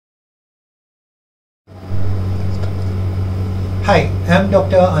Hi, I'm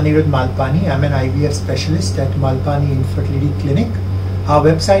Dr. Aniruddha Malpani. I'm an IVF specialist at Malpani Infertility Clinic. Our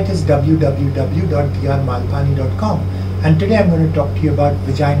website is www.drmalpani.com, and today I'm going to talk to you about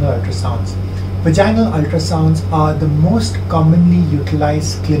vaginal ultrasounds. Vaginal ultrasounds are the most commonly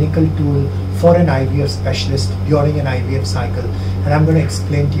utilized clinical tool for an IVF specialist during an IVF cycle, and I'm going to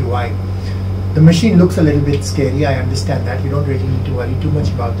explain to you why. The machine looks a little bit scary, I understand that. You don't really need to worry too much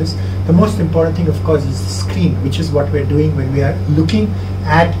about this. The most important thing, of course, is the screen, which is what we're doing when we are looking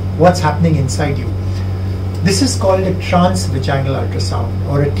at what's happening inside you. This is called a transvaginal ultrasound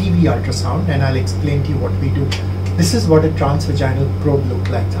or a TV ultrasound, and I'll explain to you what we do. This is what a transvaginal probe looks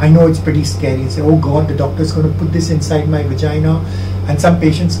like. I know it's pretty scary. You say, oh God, the doctor's going to put this inside my vagina, and some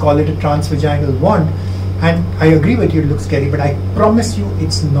patients call it a transvaginal wand. And I agree with you, it looks scary, but I promise you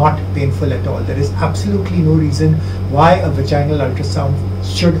it's not painful at all. There is absolutely no reason why a vaginal ultrasound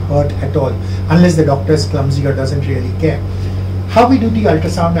should hurt at all, unless the doctor is clumsy or doesn't really care. How we do the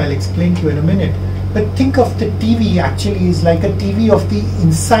ultrasound, I'll explain to you in a minute. But think of the TV actually is like a TV of the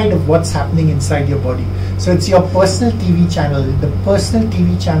inside of what's happening inside your body. So it's your personal TV channel, the personal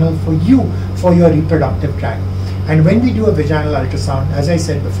TV channel for you, for your reproductive tract. And when we do a vaginal ultrasound, as I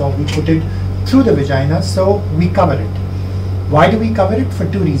said before, we put it through the vagina, so we cover it. Why do we cover it? For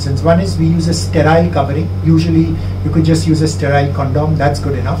two reasons. One is we use a sterile covering. Usually you could just use a sterile condom, that's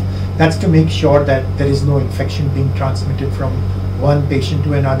good enough. That's to make sure that there is no infection being transmitted from one patient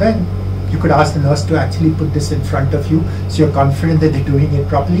to another. And you could ask the nurse to actually put this in front of you so you're confident that they're doing it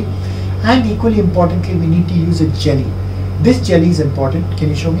properly. And equally importantly, we need to use a jelly. This jelly is important. Can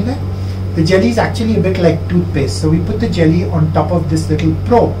you show me that? The jelly is actually a bit like toothpaste. So we put the jelly on top of this little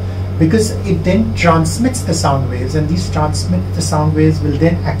probe, because it then transmits the sound waves, and these sound waves will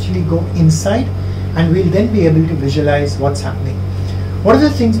then actually go inside, and we'll then be able to visualize what's happening. What are the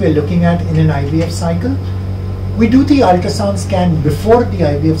things we're looking at in an IVF cycle? We do the ultrasound scan before the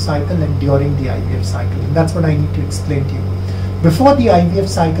IVF cycle and during the IVF cycle, and that's what I need to explain to you. Before the IVF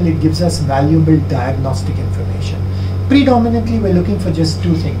cycle, it gives us valuable diagnostic information. Predominantly, we're looking for just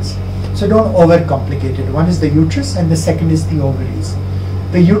two things, so don't overcomplicate it. One is the uterus, and the second is the ovaries.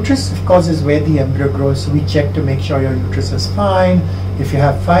 The uterus, of course, is where the embryo grows, so we check to make sure your uterus is fine. If you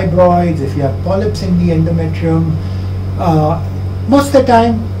have fibroids, if you have polyps in the endometrium, most of the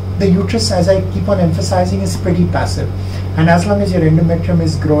time the uterus, as I keep on emphasizing, is pretty passive. And as long as your endometrium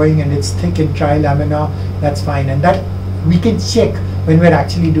is growing and it's thick and trilaminar, that's fine. And that we can check when we're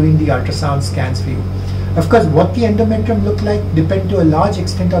actually doing the ultrasound scans for you. Of course, what the endometrium look like depends to a large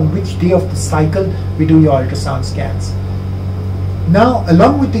extent on which day of the cycle we do your ultrasound scans. Now,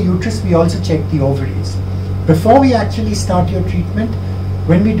 along with the uterus, we also check the ovaries. Before we actually start your treatment,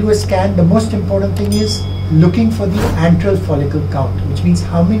 when we do a scan, the most important thing is looking for the antral follicle count, which means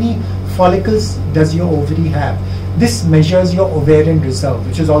how many follicles does your ovary have. This measures your ovarian reserve,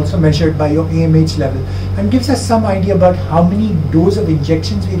 which is also measured by your AMH level, and gives us some idea about how many doses of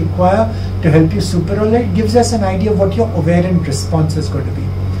injections we require to help you superovulate. Gives us an idea of what your ovarian response is going to be.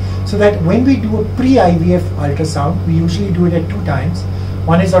 So that when we do a pre-IVF ultrasound, we usually do it at 2 times.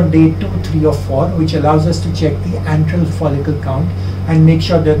 One is on day 2, 3 or 4, which allows us to check the antral follicle count and make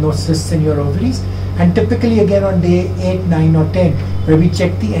sure there are no cysts in your ovaries. And typically again on day 8, 9 or 10, where we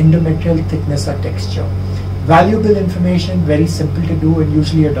check the endometrial thickness or texture. Valuable information, very simple to do, and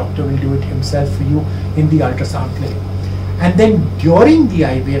usually a doctor will do it himself for you in the ultrasound clinic. And then during the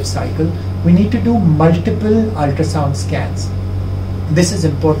IVF cycle, we need to do multiple ultrasound scans. This is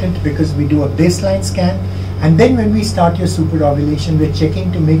important because we do a baseline scan, and then when we start your superovulation, we're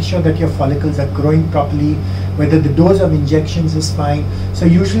checking to make sure that your follicles are growing properly, whether the dose of injections is fine. So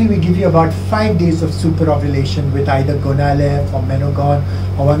usually we give you about 5 days of superovulation with either Gonal-f or Menagon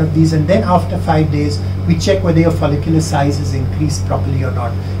or one of these, and then after 5 days we check whether your follicular size is increased properly or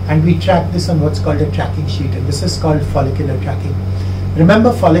not, and we track this on what's called a tracking sheet, and this is called follicular tracking.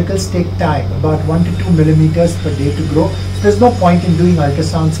 Remember, follicles take time, about 1 to 2 millimeters per day to grow. So there's no point in doing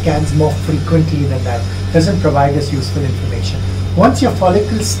ultrasound scans more frequently than that. It doesn't provide us useful information. Once your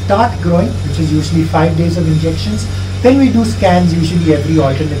follicles start growing, which is usually 5 days of injections, then we do scans usually every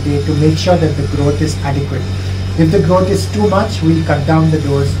alternate day to make sure that the growth is adequate. If the growth is too much, we'll cut down the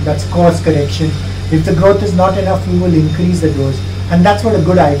dose. That's course correction. If the growth is not enough, we will increase the dose. And that's what a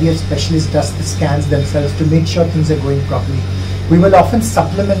good IVF specialist does, the scans themselves, to make sure things are going properly. We will often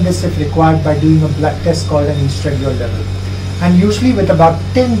supplement this if required by doing a blood test called an estradiol level. And usually with about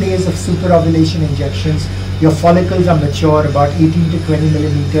 10 days of superovulation injections, your follicles are mature, about 18 to 20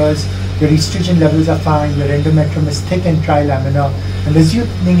 millimeters, your estrogen levels are fine, your endometrium is thick and trilaminar, and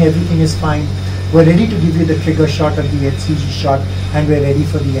assuming everything is fine, we're ready to give you the trigger shot or the HCG shot, and we're ready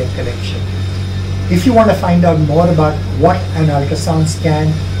for the egg collection. If you want to find out more about what an ultrasound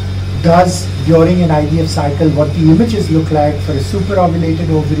scan does during an IVF cycle, what the images look like for a superovulated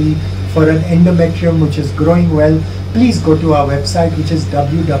ovary, for an endometrium which is growing well, please go to our website, which is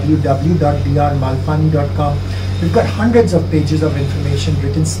www.drmalpani.com. We've got hundreds of pages of information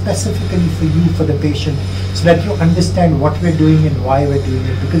written specifically for you, for the patient, so that you understand what we're doing and why we're doing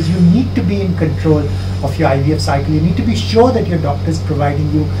it. Because you need to be in control of your IVF cycle. You need to be sure that your doctor is providing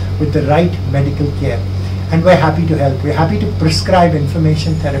you with the right medical care. And we're happy to help. We're happy to prescribe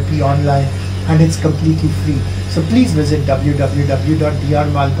information therapy online, and it's completely free. So please visit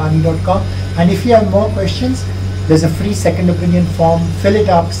www.drmalpani.com. And if you have more questions, there's a free second opinion form. Fill it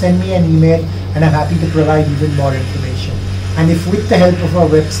up, send me an email, and I'm happy to provide even more information. And if with the help of our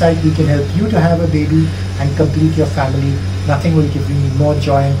website we can help you to have a baby and complete your family, nothing will give me more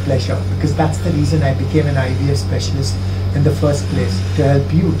joy and pleasure, because that's the reason I became an IVF specialist in the first place, to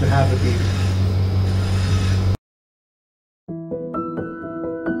help you to have a baby.